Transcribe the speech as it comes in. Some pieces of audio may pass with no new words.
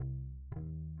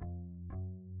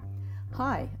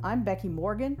Hi, I'm Becky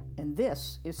Morgan, and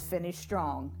this is Finish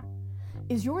Strong.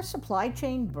 Is your supply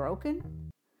chain broken?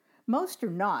 Most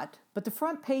are not, but the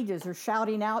front pages are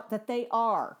shouting out that they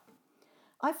are.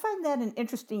 I find that an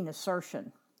interesting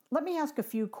assertion. Let me ask a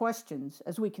few questions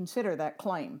as we consider that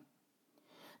claim.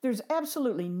 There's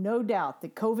absolutely no doubt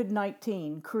that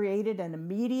COVID-19 created an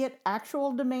immediate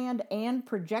actual demand and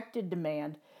projected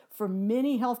demand for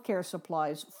many healthcare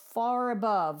supplies far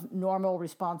above normal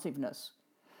responsiveness.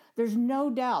 There's no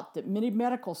doubt that many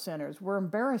medical centers were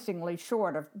embarrassingly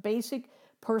short of basic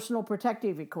personal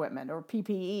protective equipment, or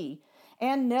PPE,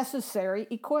 and necessary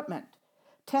equipment.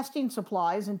 Testing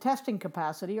supplies and testing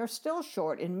capacity are still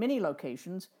short in many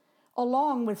locations,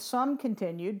 along with some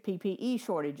continued PPE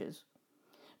shortages.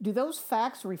 Do those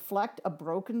facts reflect a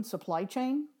broken supply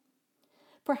chain?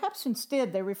 Perhaps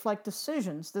instead they reflect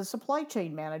decisions the supply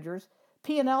chain managers,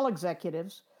 P&L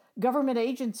executives, government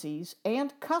agencies,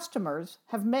 and customers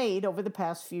have made over the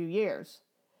past few years.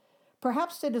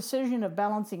 Perhaps the decision of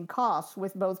balancing costs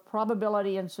with both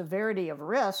probability and severity of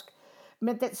risk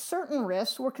meant that certain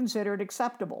risks were considered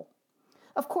acceptable.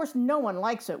 Of course, no one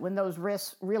likes it when those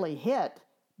risks really hit,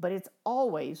 but it's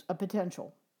always a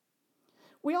potential.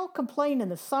 We all complain in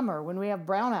the summer when we have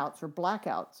brownouts or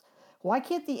blackouts. Why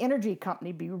can't the energy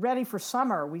company be ready for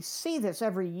summer? We see this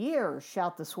every year,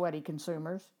 shout the sweaty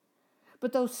consumers.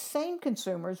 But those same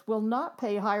consumers will not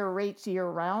pay higher rates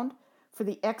year-round for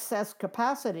the excess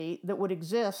capacity that would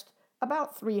exist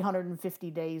about 350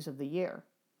 days of the year.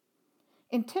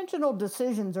 Intentional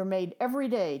decisions are made every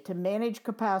day to manage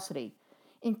capacity,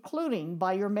 including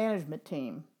by your management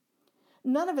team.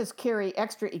 None of us carry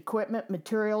extra equipment,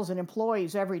 materials, and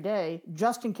employees every day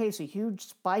just in case a huge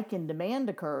spike in demand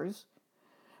occurs.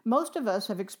 Most of us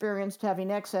have experienced having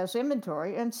excess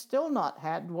inventory and still not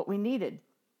had what we needed.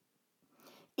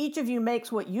 Each of you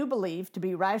makes what you believe to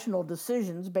be rational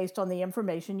decisions based on the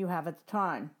information you have at the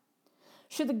time.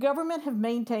 Should the government have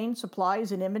maintained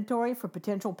supplies and inventory for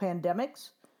potential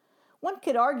pandemics? One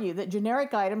could argue that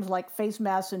generic items like face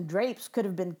masks and drapes could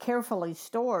have been carefully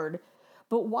stored,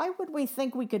 but why would we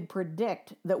think we could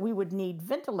predict that we would need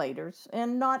ventilators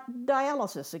and not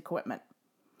dialysis equipment?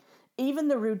 Even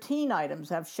the routine items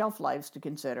have shelf lives to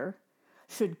consider.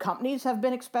 Should companies have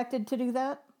been expected to do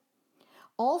that?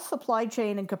 All supply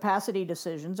chain and capacity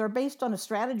decisions are based on a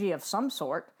strategy of some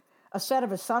sort, a set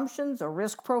of assumptions, a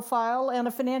risk profile, and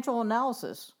a financial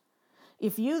analysis.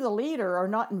 If you, the leader, are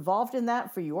not involved in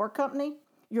that for your company,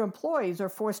 your employees are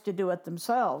forced to do it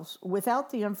themselves without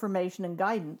the information and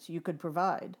guidance you could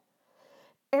provide.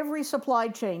 Every supply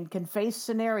chain can face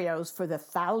scenarios for the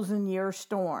 1,000-year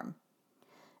storm.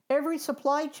 Every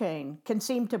supply chain can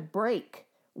seem to break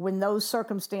when those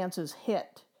circumstances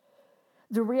hit.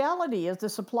 The reality is the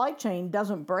supply chain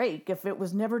doesn't break if it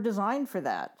was never designed for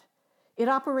that. It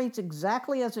operates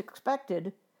exactly as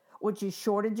expected, which is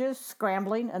shortages,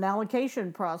 scrambling, and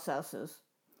allocation processes.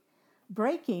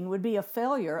 Breaking would be a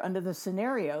failure under the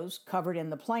scenarios covered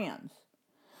in the plans.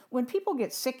 When people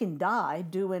get sick and die,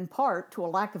 due in part to a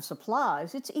lack of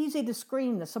supplies, it's easy to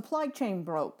scream the supply chain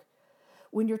broke.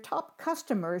 When your top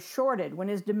customer is shorted, when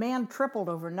his demand tripled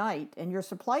overnight, and your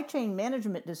supply chain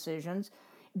management decisions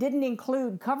didn't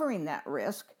include covering that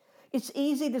risk, it's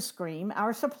easy to scream,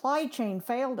 our supply chain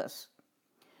failed us.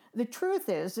 The truth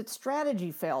is that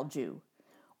strategy failed you,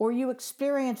 or you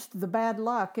experienced the bad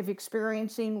luck of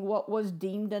experiencing what was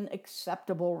deemed an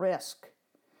acceptable risk.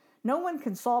 No one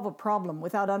can solve a problem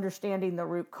without understanding the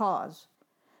root cause.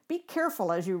 Be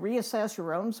careful as you reassess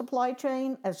your own supply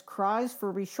chain as cries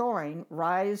for reshoring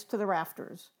rise to the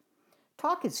rafters.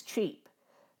 Talk is cheap.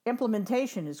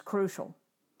 Implementation is crucial.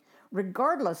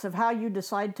 Regardless of how you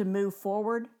decide to move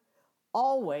forward,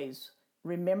 always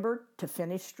remember to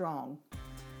finish strong.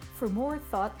 For more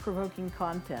thought-provoking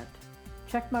content,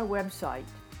 check my website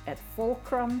at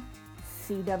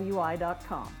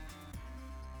fulcrumcwi.com.